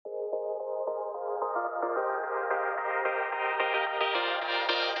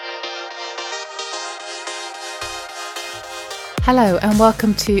Hello and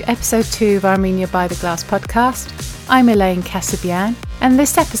welcome to episode 2 of Armenia by the Glass podcast. I'm Elaine Kasabian, and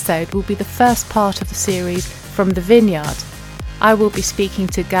this episode will be the first part of the series From the Vineyard. I will be speaking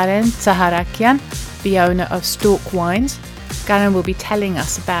to Garen Tsaharakian, the owner of Stork Wines. Garen will be telling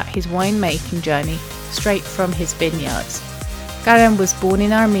us about his winemaking journey straight from his vineyards. Garen was born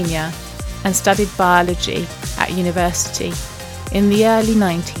in Armenia and studied biology at university. In the early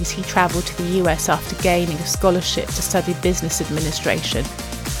 90s, he travelled to the US after gaining a scholarship to study business administration.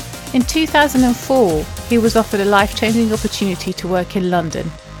 In 2004, he was offered a life-changing opportunity to work in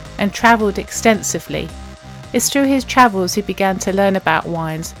London and travelled extensively. It's through his travels he began to learn about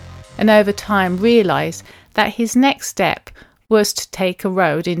wines and over time realised that his next step was to take a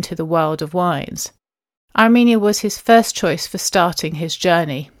road into the world of wines. Armenia was his first choice for starting his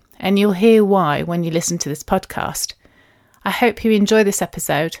journey, and you'll hear why when you listen to this podcast. I hope you enjoy this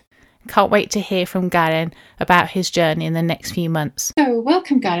episode. Can't wait to hear from Garen about his journey in the next few months. So,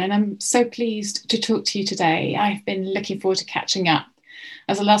 welcome, Garen. I'm so pleased to talk to you today. I've been looking forward to catching up,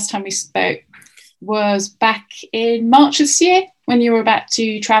 as the last time we spoke was back in March this year when you were about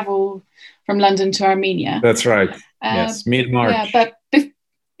to travel from London to Armenia. That's right. Yes, mid-March. Yeah,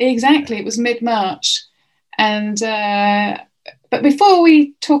 exactly, it was mid-March. And but before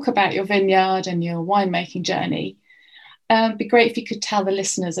we talk about your vineyard and your winemaking journey, it'd be great if you could tell the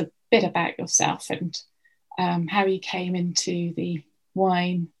listeners a bit about yourself and how you came into the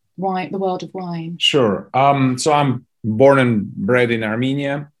the world of wine. Sure. So I'm born and bred in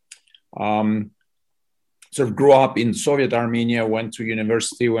Armenia. Sort of grew up in Soviet Armenia, went to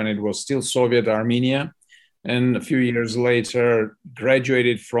university when it was still Soviet Armenia. And a few years later,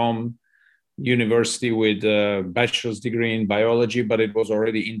 graduated from university with a bachelor's degree in biology, but it was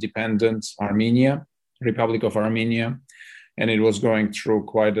already independent Armenia, Republic of Armenia. And it was going through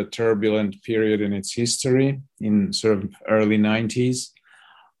quite a turbulent period in its history in sort of early 90s.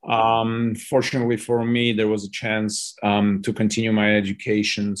 Fortunately for me, there was a chance to continue my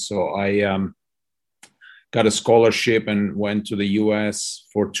education. So I got a scholarship and went to the US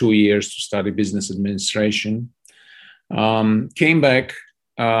for 2 years to study business administration. Came back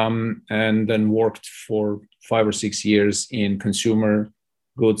and then worked for 5 or 6 years in consumer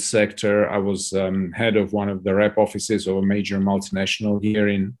goods sector. I was head of one of the rep offices of a major multinational here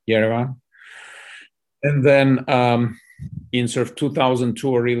in Yerevan. And then in sort of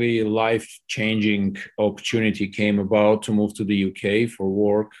 2002, a really life-changing opportunity came about to move to the UK for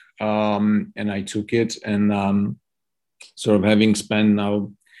work. And I took it, and sort of having spent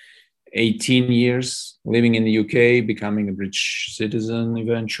now 18 years living in the UK, becoming a British citizen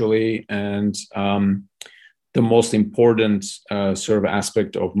eventually, and the most important sort of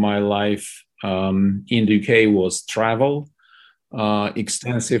aspect of my life in the UK was travel,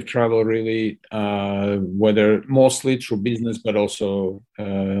 extensive travel, really, whether mostly through business, but also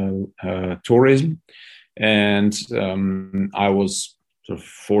tourism. And I was sort of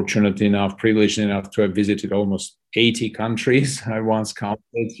fortunate enough, privileged enough to have visited almost 80 countries. I once counted,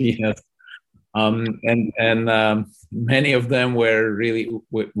 yes. And many of them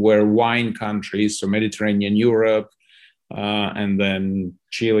were wine countries, so Mediterranean Europe, and then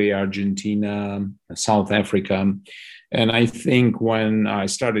Chile, Argentina, South Africa. And I think when I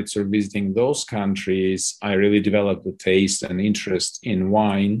started sort of visiting those countries, I really developed a taste and interest in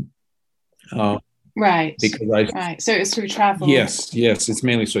wine. Right. Because right. So it's through travel. Yes. It's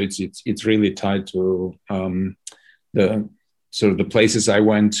mainly so. It's really tied to the sort of the places I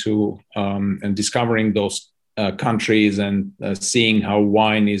went to, and discovering those countries and seeing how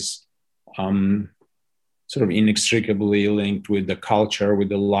wine is sort of inextricably linked with the culture, with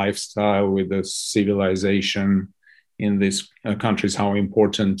the lifestyle, with the civilization in these countries, how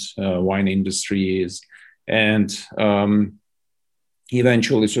important wine industry is. And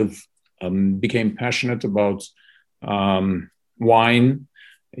eventually sort of became passionate about wine.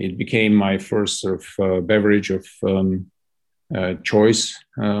 It became my first sort of beverage of choice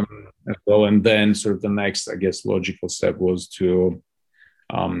as well. And then sort of the next, I guess, logical step was to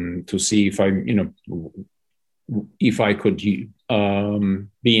see if I could be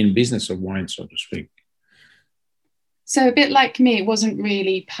in business of wine, so to speak. So a bit like me, it wasn't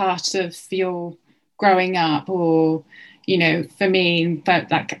really part of your growing up, or, you know, for me,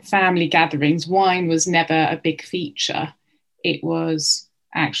 like family gatherings, wine was never a big feature. It was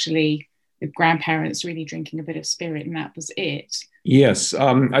actually the grandparents really drinking a bit of spirit, and that was it. Yes,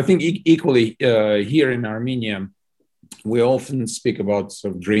 I think equally here in Armenia, we often speak about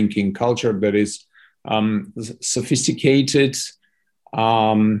sort of drinking culture that is sophisticated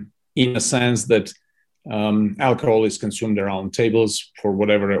in a sense that Alcohol is consumed around tables for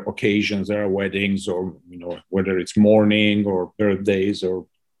whatever occasions. There are weddings, or whether it's mourning or birthdays, or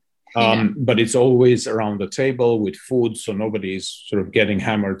but it's always around the table with food, so nobody's sort of getting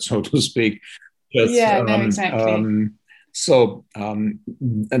hammered, so to speak. Just, no, exactly. And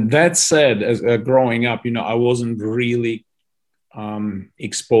that said, as growing up, I wasn't really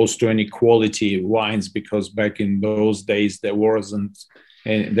exposed to any quality wines, because back in those days there weren't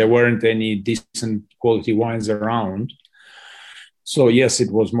any decent quality wines around. So yes,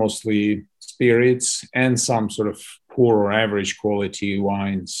 it was mostly spirits and some sort of poor or average quality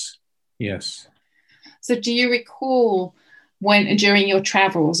wines. Yes. So do you recall when during your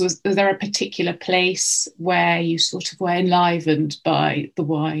travels, was there a particular place where you sort of were enlivened by the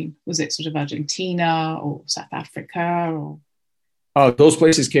wine? Was it sort of Argentina or South Africa or? Those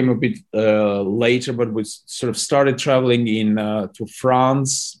places came a bit later, but we sort of started traveling to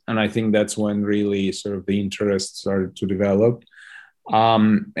France, and I think that's when really sort of the interest started to develop.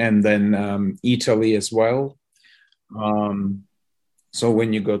 And then Italy as well. So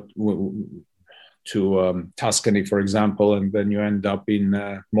when you go to Tuscany, for example, and then you end up in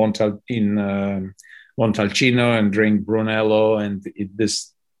Montalcino and drink Brunello, and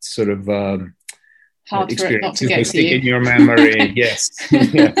this sort of hard for it not to get to you. In your memory. Yes.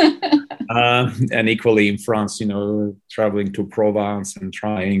 Yes. And equally in France, traveling to Provence and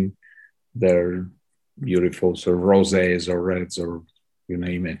trying their beautiful sort of rosés or reds or you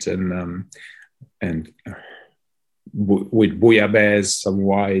name it, and with bouillabaisse, some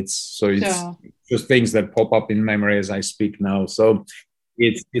whites. So it's just things that pop up in memory as I speak now. So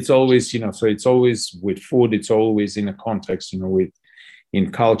it's always, so it's always with food. It's always in a context, in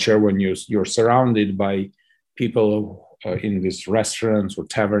culture, when you're surrounded by people in these restaurants or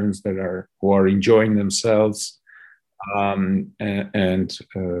taverns who are enjoying themselves and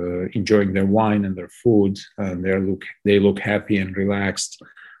enjoying their wine and their food, and they look happy and relaxed,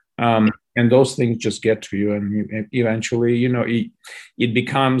 and those things just get to you, and eventually it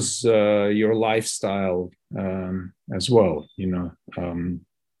becomes your lifestyle as well,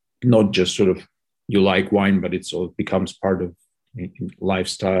 not just sort of you like wine, but it becomes part of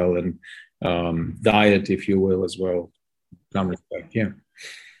lifestyle and diet, if you will, as well. Yeah.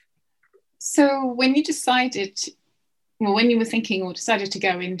 So when you decided, when you were thinking or decided to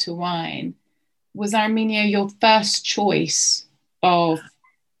go into wine, was Armenia your first choice of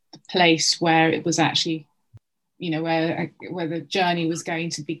the place where it was actually, where the journey was going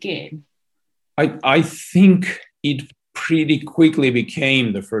to begin? I think it pretty quickly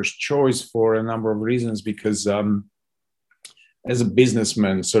became the first choice for a number of reasons, because as a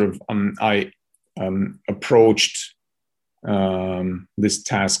businessman, sort of, I approached this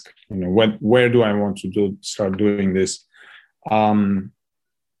task. Where do I want to start doing this?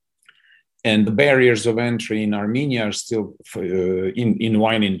 And the barriers of entry in Armenia are still in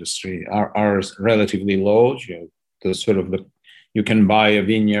wine industry are relatively low. You can buy a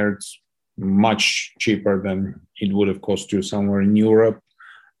vineyard much cheaper than it would have cost you somewhere in Europe.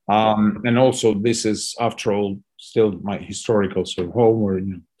 And also, this is, after all, still my historical sort of home, where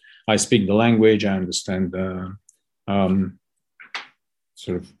I speak the language, I understand how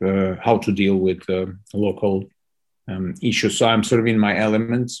to deal with local issues. So I'm sort of in my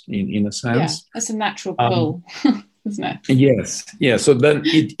element in a sense. Yeah, that's a natural pull, isn't it? Yes. Yeah. So then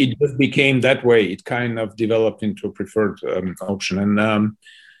it just became that way. It kind of developed into a preferred option. And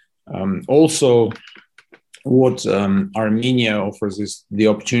also, what Armenia offers is the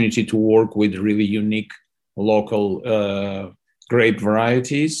opportunity to work with really unique local grape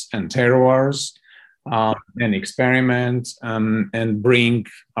varieties and terroirs, and experiment and bring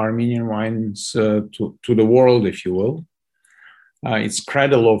Armenian wines to the world, if you will. It's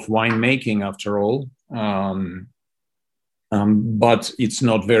cradle of winemaking, after all, but it's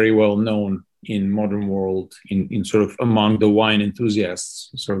not very well known in modern world, in sort of among the wine enthusiasts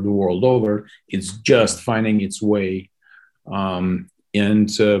sort of the world over. It's just finding its way, and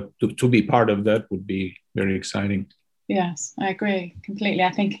to be part of that would be very exciting. Yes, I agree completely.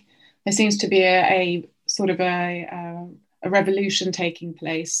 I think there seems to be a sort of a revolution taking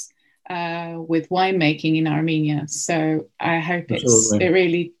place with winemaking in Armenia. So I hope it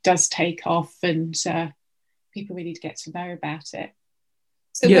really does take off, and people really get to know about it.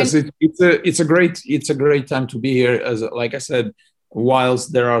 So yes, it's a great time to be here. As like I said,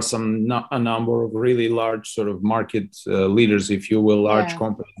 whilst there are a number of really large sort of market leaders, if you will, large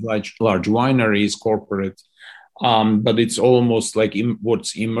companies, large wineries, corporate. But it's almost like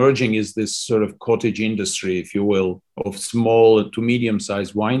what's emerging is this sort of cottage industry, if you will, of small to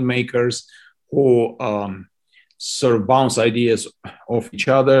medium-sized winemakers who sort of bounce ideas off each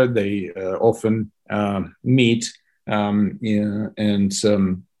other. They often meat, and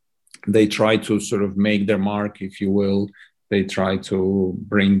they try to sort of make their mark, if you will. They try to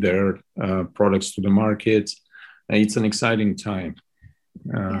bring their products to the market. It's an exciting time.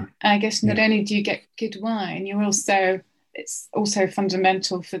 I guess not only do you get good wine, it's also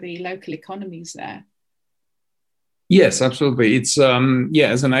fundamental for the local economies there. Yes, absolutely. It's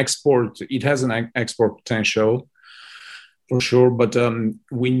as an export, it has an export potential for sure, but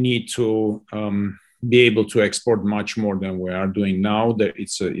we need to be able to export much more than we are doing now. That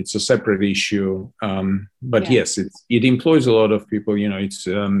it's a separate issue, but yes, it employs a lot of people. It's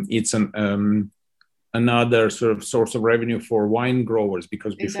another sort of source of revenue for wine growers,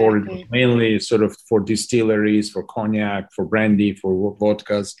 because before it was mainly sort of for distilleries, for cognac, for brandy, for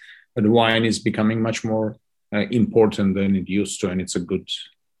vodkas, but wine is becoming much more important than it used to, and it's a good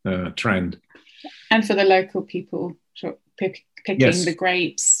trend. And for the local people, picking the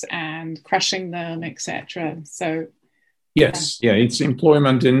grapes and crushing them, etc. So it's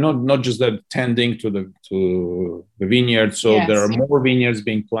employment, and not just that, tending to the vineyard. So there are more vineyards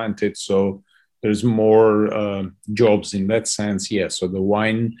being planted, so there's more jobs in that sense. Yes, so the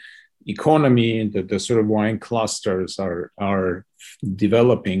wine economy, the sort of wine clusters are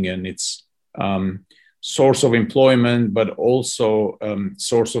developing, and it's source of employment, but also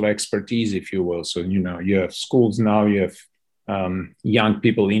source of expertise, if you will. So you have schools now, you have young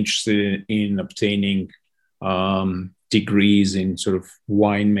people interested in obtaining degrees in sort of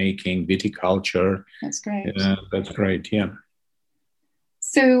winemaking, viticulture. That's great. That's great, yeah.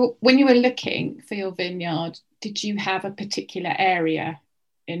 So when you were looking for your vineyard, did you have a particular area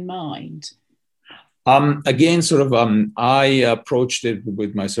in mind? Again, I approached it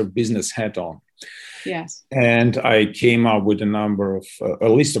with my sort of business hat on. Yes. And I came up with a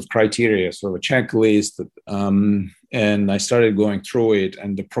list of criteria, sort of a checklist, and I started going through it.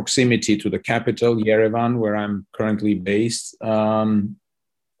 And the proximity to the capital, Yerevan, where I'm currently based,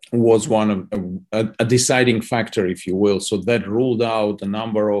 was one of a deciding factor, if you will. So that ruled out a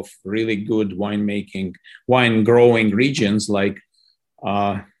number of really good wine growing regions like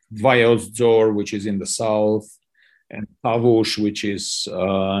Vayotzor, which is in the south, and Tavush, which is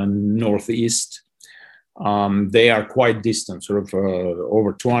northeast. They are quite distant, sort of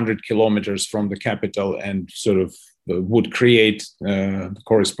over 200 kilometers from the capital, and sort of would create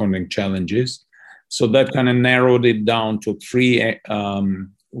corresponding challenges. So that kind of narrowed it down to three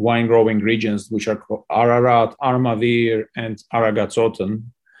wine growing regions, which are Ararat, Armavir, and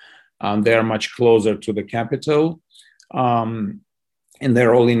Aragats-Otten. They are much closer to the capital, and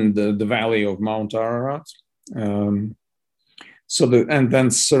they're all in the valley of Mount Ararat.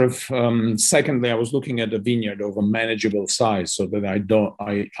 Secondly, I was looking at a vineyard of a manageable size, so that I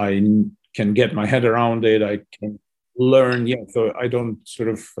can get my head around it. I can learn, so I don't sort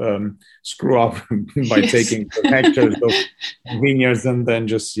of screw up by taking hectares of vineyards and then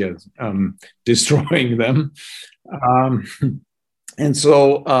just destroying them.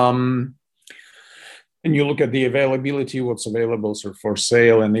 And you look at the availability, what's available for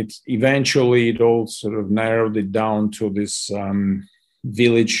sale, and it all sort of narrowed it down to this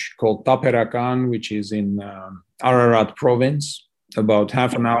village called Taperakan, which is in Ararat province, about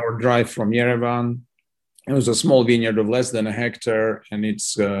half an hour drive from Yerevan. It was a small vineyard of less than a hectare, and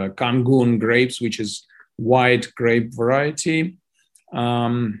it's Kangun grapes, which is white grape variety.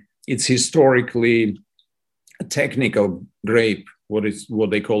 It's historically a technical grape, what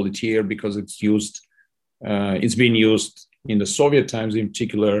they call it here, because it's been used in the Soviet times in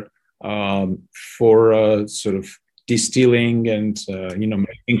particular for sort of distilling and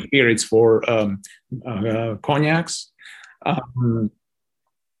making spirits for cognacs.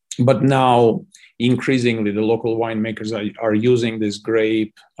 But now, increasingly, the local winemakers are using this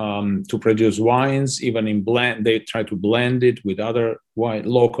grape to produce wines. Even in blend, they try to blend it with other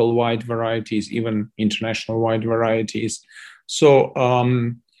local white varieties, even international white varieties. So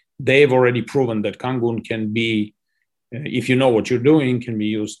they've already proven that Kangun can be, if you know what you're doing, can be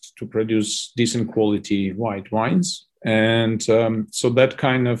used to produce decent quality white wines. And so that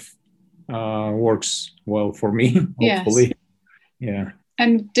kind of works well for me, hopefully. Yes. Yeah.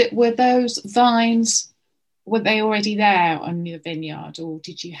 And were those vines, were they already there on your vineyard, or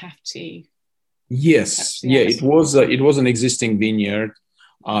did you have to? Yes. Yeah, it was an existing vineyard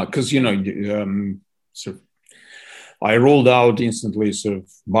because, sort of, I ruled out instantly sort of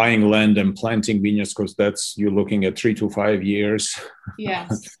buying land and planting vineyards, because you're looking at 3 to 5 years.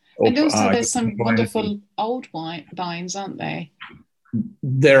 Yes. And also there's some wonderful old vines, aren't they?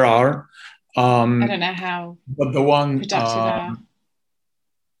 There are. I don't know how but the one productive they are.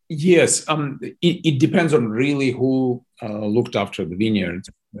 Yes. It depends on really who looked after the vineyard.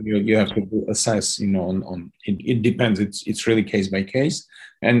 You have to assess, on it depends. It's really case by case,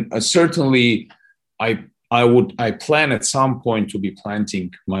 and certainly, I plan at some point to be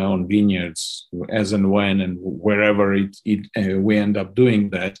planting my own vineyards as and when and wherever we end up doing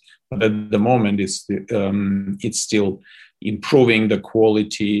that. But at the moment, it's still improving the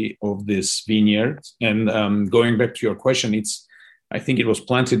quality of this vineyard. And going back to your question, I think it was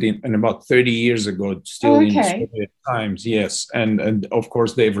planted in about 30 years ago, still in Soviet times. Yes, and of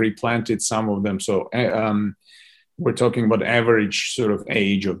course they've replanted some of them. So we're talking about average sort of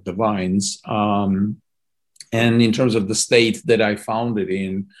age of the vines. And in terms of the state that I found it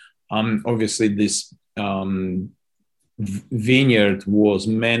in, obviously this vineyard was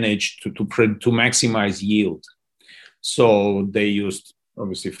managed to maximize yield. So they used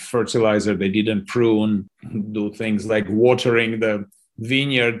obviously fertilizer. They didn't prune, do things like watering the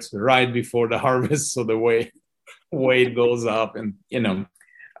vineyard right before the harvest, so the weight goes up, and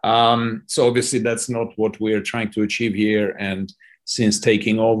so obviously that's not what we're trying to achieve here. And since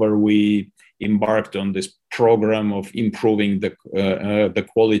taking over, we embarked on this program of improving the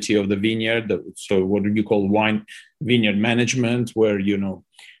quality of the vineyard. So what you call vineyard management, where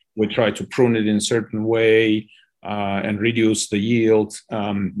we try to prune it in a certain way. And reduce the yield,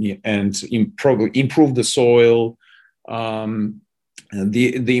 and improve the soil.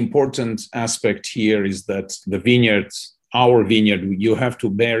 The important aspect here is that our vineyard, you have to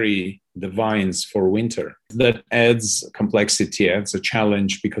bury the vines for winter. That adds complexity, adds a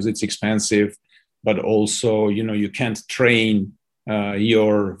challenge because it's expensive, but also, you can't train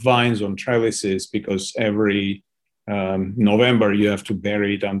your vines on trellises because every November you have to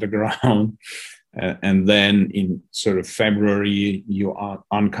bury it underground. And then in sort of February, you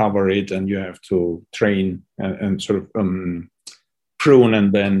uncover it and you have to train and sort of prune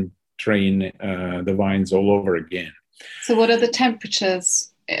and then train the vines all over again. So what are the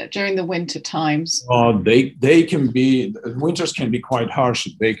temperatures during the winter times? Winters can be quite harsh.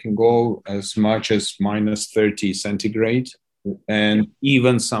 They can go as much as minus 30 centigrade. And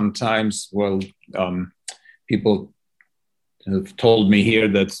even sometimes, people have told me here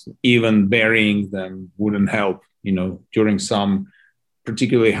that even burying them wouldn't help. During some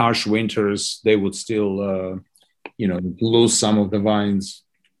particularly harsh winters, they would still, lose some of the vines.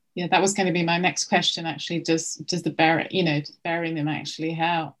 Yeah, that was going to be my next question. Actually, does the burying them actually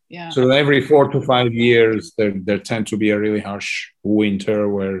help? Yeah. So every 4 to 5 years, there tend to be a really harsh winter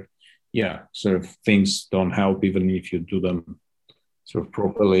where, sort of things don't help even if you do them sort of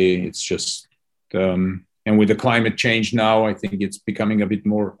properly. It's just. And with the climate change now, I think it's becoming a bit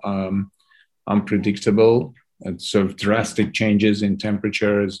more unpredictable, and sort of drastic changes in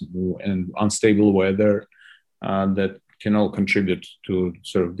temperatures and unstable weather that can all contribute to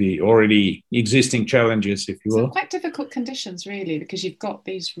sort of the already existing challenges, if you will. So quite difficult conditions, really, because you've got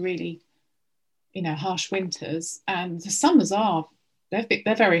these really, harsh winters, and the summers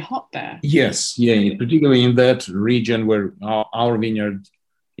they're very hot there. Yes, yeah, particularly in that region where our vineyard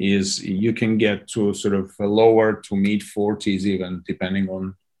is, you can get to sort of lower to mid 40s even, depending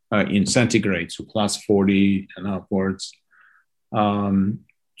on in centigrade, so plus 40 and upwards.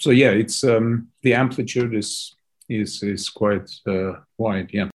 So it's the amplitude is quite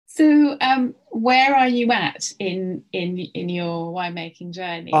wide. Yeah. So where are you at in your winemaking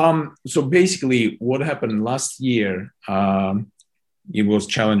journey? So basically, what happened last year? It was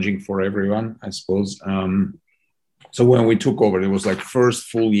challenging for everyone, I suppose. So when we took over, it was like first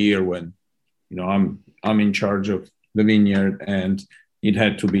full year when, I'm in charge of the vineyard, and it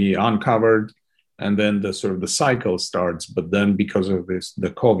had to be uncovered, and then the cycle starts. But then because of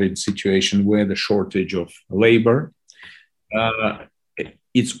the COVID situation, we had a shortage of labor.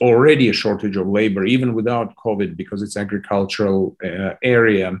 It's already a shortage of labor even without COVID because it's agricultural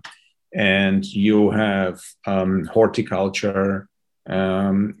area, and you have horticulture.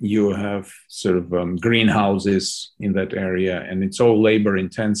 You have sort of greenhouses in that area, and it's all labor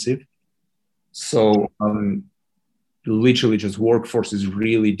intensive. So literally just workforce is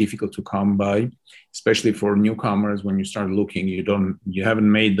really difficult to come by, especially for newcomers. When you start looking, you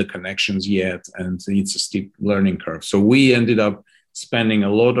haven't made the connections yet, and it's a steep learning curve. So we ended up spending a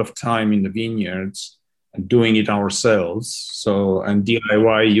lot of time in the vineyards doing it ourselves. So, and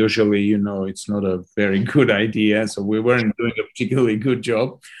DIY usually, it's not a very good idea. So we weren't doing a particularly good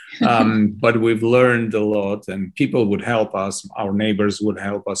job, but we've learned a lot, and people would help us. Our neighbors would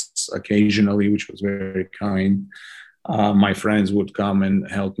help us occasionally, which was very kind. My friends would come and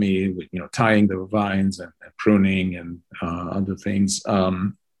help me with, tying the vines and pruning and other things,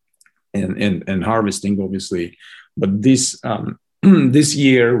 and harvesting, obviously. But this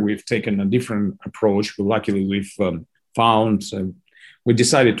year we've taken a different approach. Luckily, we've found we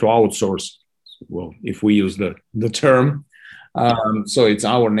decided to outsource. Well, if we use the term, so it's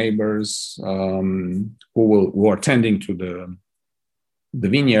our neighbors who are tending to the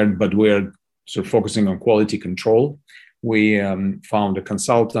vineyard, but we're sort of focusing on quality control. We found a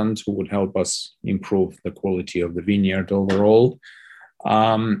consultant who would help us improve the quality of the vineyard overall.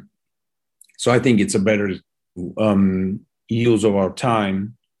 So I think it's a better use of our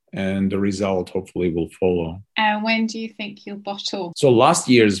time, and the result hopefully will follow. And when do you think you'll bottle? So last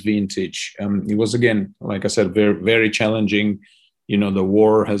year's vintage, it was, again, like I said, very, very challenging. You know, the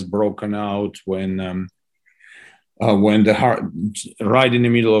war has broken out when right in the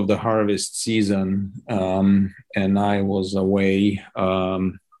middle of the harvest season, and I was away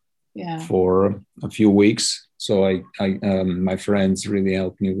for a few weeks. So I my friends really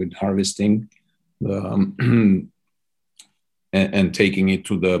helped me with harvesting and taking it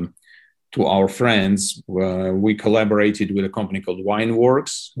to our friends. We collaborated with a company called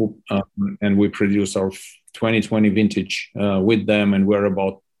Wineworks, and we produced our 2020 vintage with them, and we're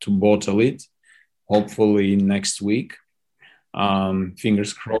about to bottle it, hopefully next week.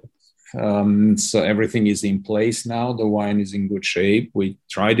 Fingers crossed. So everything is in place now. The wine is in good shape. We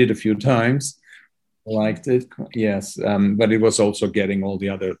tried it a few times, liked it, yes, but it was also getting all the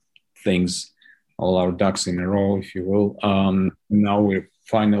other things, all our ducks in a row, if you will. Now we're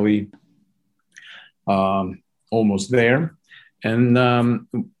finally almost there. And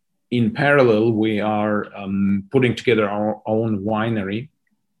in parallel, we are putting together our own winery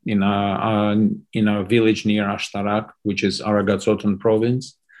in a village near Ashtarak, which is Aragatsotn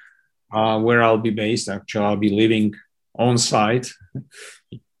province, where I'll be based. Actually, I'll be living on site.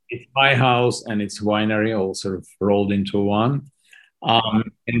 It's my house and it's winery all sort of rolled into one.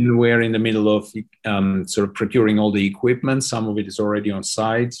 And we're in the middle of sort of procuring all the equipment. Some of it is already on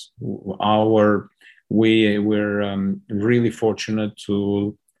site. We're really fortunate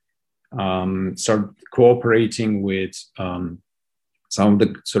to start cooperating with some of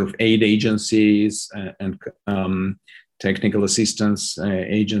the sort of aid agencies and technical assistance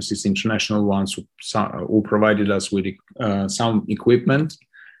agencies, international ones who provided us with some equipment.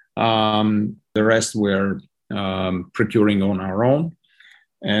 The rest we're procuring on our own.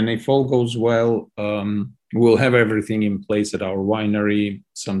 And if all goes well, we'll have everything in place at our winery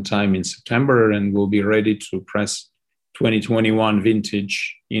sometime in September, and we'll be ready to press 2021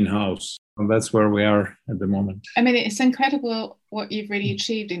 vintage in-house. And that's where we are at the moment. I mean, it's incredible what you've really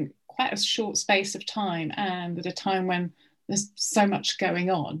achieved in quite a short space of time, and at a time when there's so much going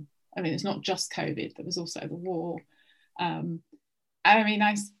on. I mean, it's not just COVID, there was also the war. I mean,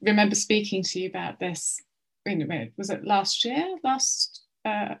 I remember speaking to you about this, was it last year?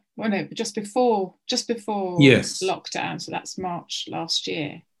 Just before yes. Lockdown, so that's March last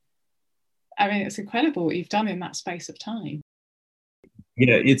year. I mean, it's incredible what you've done in that space of time.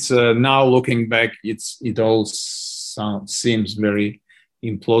 Yeah, it's now looking back, it all seems very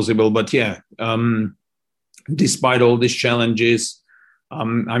implausible, but yeah, despite all these challenges, I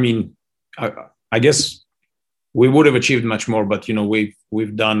mean, I guess we would have achieved much more, but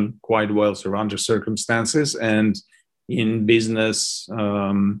we've done quite well under circumstances, and in business,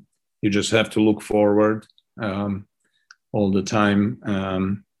 you just have to look forward all the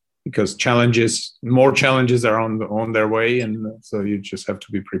time. Because more challenges are on their way, and so you just have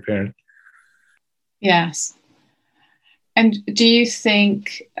to be prepared. Yes. And do you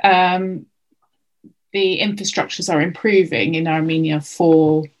think the infrastructures are improving in Armenia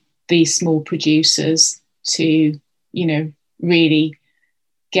for these small producers to, really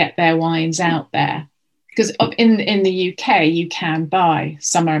get their wines out there? Because in the UK, you can buy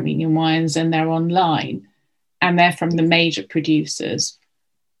some Armenian wines and they're online and they're from the major producers.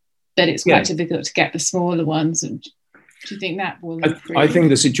 But it's quite difficult to get the smaller ones. And do you think that will improve? I think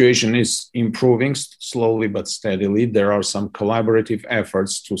the situation is improving slowly but steadily. There are some collaborative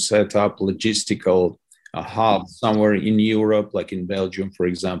efforts to set up logistical hubs somewhere in Europe, like in Belgium, for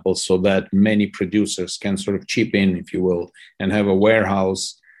example, so that many producers can sort of chip in, if you will, and have a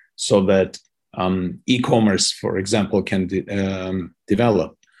warehouse so that e-commerce, for example, can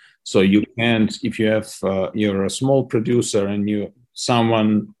develop. So you can't, if you're a small producer and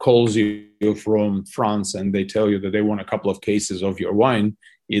someone calls you from France and they tell you that they want a couple of cases of your wine,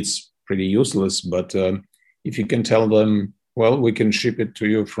 it's pretty useless. But if you can tell them, well, we can ship it to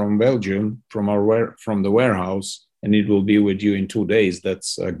you from Belgium, from the warehouse, and it will be with you in 2 days,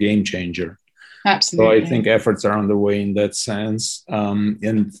 that's a game changer. Absolutely. So I think efforts are underway in that sense,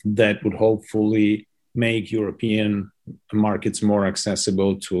 and that would hopefully make European markets more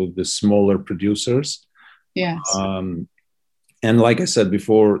accessible to the smaller producers. Yes. And like I said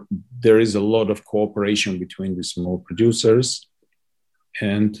before, there is a lot of cooperation between the small producers.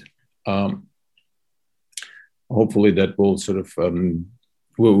 and hopefully that will sort of,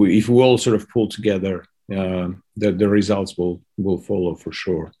 if we all sort of pull together, the results will follow for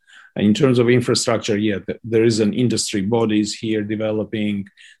sure. In terms of infrastructure, there is an industry bodies here developing.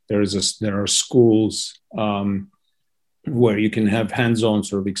 There are schools where you can have hands-on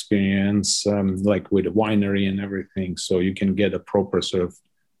sort of experience, like with a winery and everything. So you can get a proper sort of,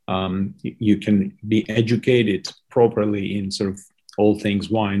 you can be educated properly in sort of all things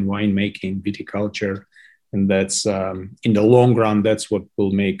winemaking, viticulture. And that's, in the long run, that's what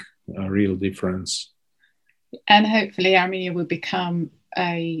will make a real difference. And hopefully Armenia will become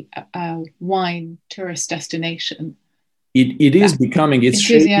a wine tourist destination. It is becoming, it's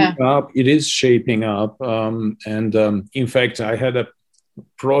shaping up. It is shaping up. In fact, I had a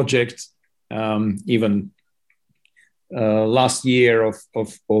project even last year of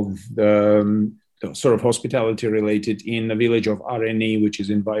the sort of hospitality related in the village of Areni, which is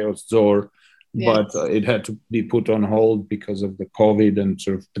in Vajos Zor. Yes. But it had to be put on hold because of the COVID and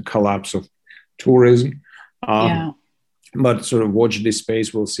sort of the collapse of tourism. But sort of watch this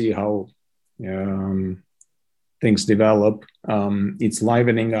space. We'll see how things develop. It's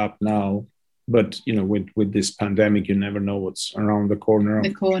livening up now, but with this pandemic, you never know what's around the corner.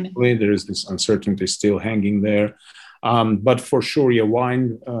 There is this uncertainty still hanging there. But for sure,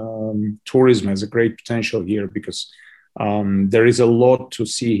 wine tourism has a great potential here because there is a lot to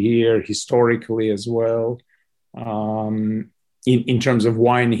see here historically as well. In terms of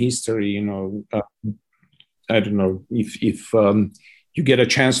wine history, I don't know if you get a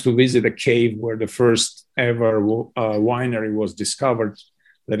chance to visit a cave where the first ever winery was discovered,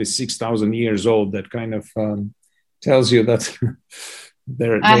 that is 6,000 years old. That kind of tells you that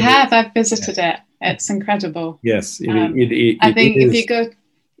I've visited it. It's incredible. Yes, I think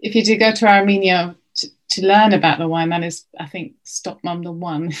if you do go to Armenia to learn about the wine, that is, I think, stop number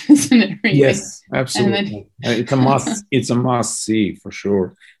one, isn't it? Really? Yes, absolutely. It's a must see for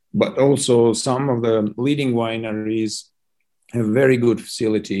sure. But also some of the leading wineries have very good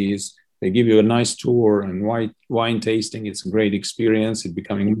facilities. They give you a nice tour and wine tasting. It's a great experience. It's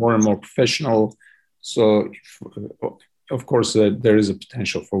becoming more and more professional. So, of course, there is a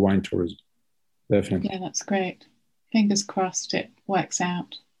potential for wine tourism. Definitely. Yeah, that's great. Fingers crossed it works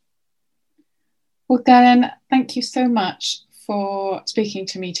out. Well, Gajan, thank you so much for speaking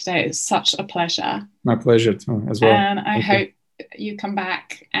to me today. It's such a pleasure. My pleasure too, as well. And I hope you come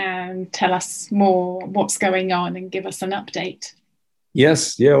back and tell us more what's going on and give us an update.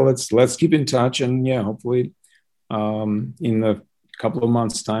 Yes, let's keep in touch, and hopefully in a couple of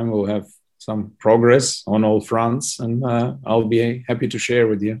months' time we'll have some progress on all fronts, and I'll be happy to share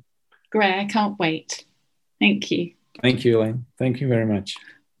with you. Great, I can't wait. Thank you. Thank you, Elaine. Thank you very much.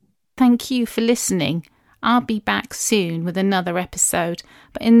 Thank you for listening. I'll be back soon with another episode,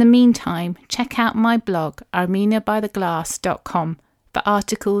 but in the meantime, check out my blog, armeniabytheglass.com, for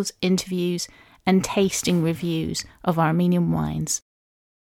articles, interviews, and tasting reviews of Armenian wines.